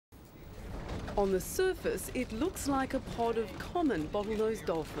On the surface, it looks like a pod of common bottlenose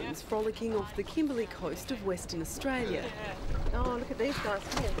dolphins frolicking off the Kimberley coast of Western Australia. Oh, look at these guys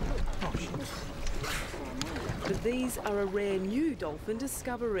here. But these are a rare new dolphin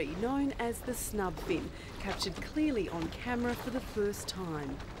discovery known as the snubfin, captured clearly on camera for the first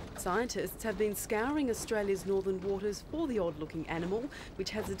time. Scientists have been scouring Australia's northern waters for the odd-looking animal, which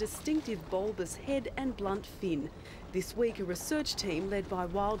has a distinctive bulbous head and blunt fin. This week, a research team led by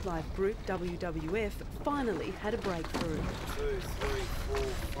wildlife group WWF finally had a breakthrough. 2, 3,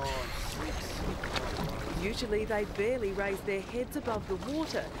 4, 5, 6. Usually they barely raise their heads above the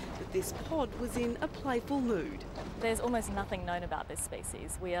water, but this pod was in a playful mood. There's almost nothing known about this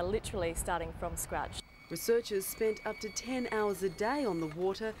species. We are literally starting from scratch. Researchers spent up to 10 hours a day on the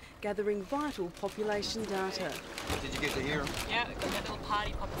water, gathering vital population data. Did you get to hear them? Yeah, we got that little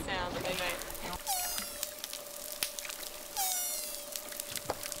party popper sound that they make.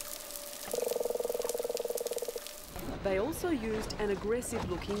 They also used an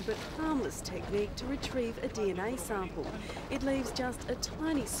aggressive-looking but harmless technique to retrieve a DNA sample. It leaves just a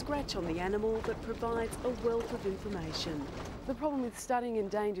tiny scratch on the animal but provides a wealth of information. The problem with studying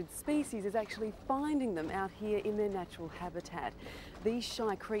endangered species is actually finding them out here in their natural habitat. These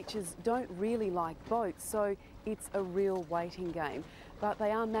shy creatures don't really like boats, so it's a real waiting game. But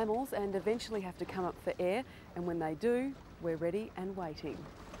they are mammals and eventually have to come up for air, and when they do, we're ready and waiting.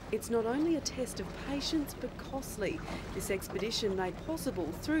 It's not only a test of patience, but costly. This expedition made possible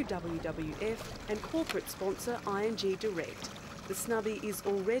through WWF and corporate sponsor ING Direct. The snubby is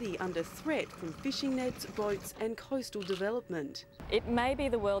already under threat from fishing nets, boats and coastal development. It may be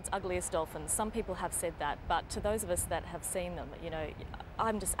the world's ugliest dolphin. Some people have said that, but to those of us that have seen them,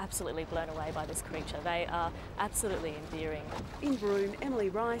 I'm just absolutely blown away by this creature. They are absolutely endearing. In Broome, Emily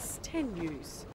Rice, 10 News.